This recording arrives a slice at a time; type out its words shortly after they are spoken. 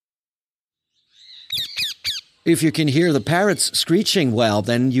If you can hear the parrots screeching well,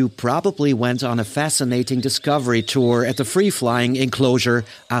 then you probably went on a fascinating discovery tour at the free-flying enclosure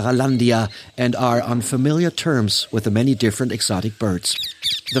Aralandia and are on familiar terms with the many different exotic birds.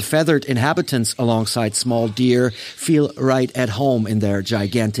 The feathered inhabitants alongside small deer feel right at home in their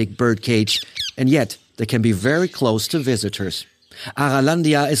gigantic birdcage, and yet they can be very close to visitors.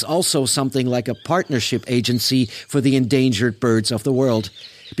 Aralandia is also something like a partnership agency for the endangered birds of the world,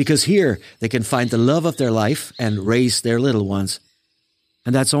 because here they can find the love of their life and raise their little ones.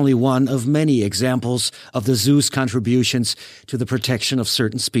 And that's only one of many examples of the zoo's contributions to the protection of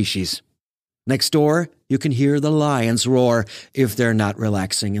certain species. Next door, you can hear the lions roar if they're not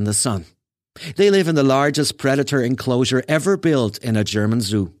relaxing in the sun. They live in the largest predator enclosure ever built in a German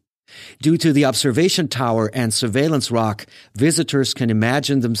zoo. Due to the observation tower and surveillance rock, visitors can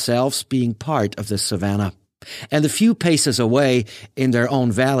imagine themselves being part of this savanna. And a few paces away, in their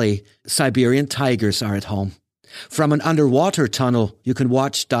own valley, Siberian tigers are at home. From an underwater tunnel, you can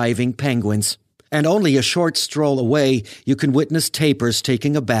watch diving penguins. And only a short stroll away, you can witness tapirs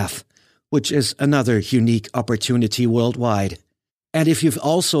taking a bath, which is another unique opportunity worldwide. And if you've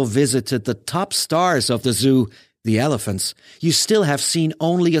also visited the top stars of the zoo, the elephants, you still have seen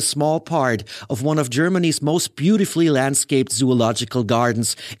only a small part of one of Germany's most beautifully landscaped zoological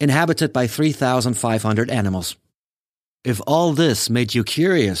gardens, inhabited by 3,500 animals. If all this made you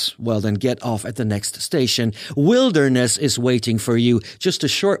curious, well then get off at the next station. Wilderness is waiting for you, just a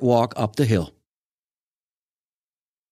short walk up the hill.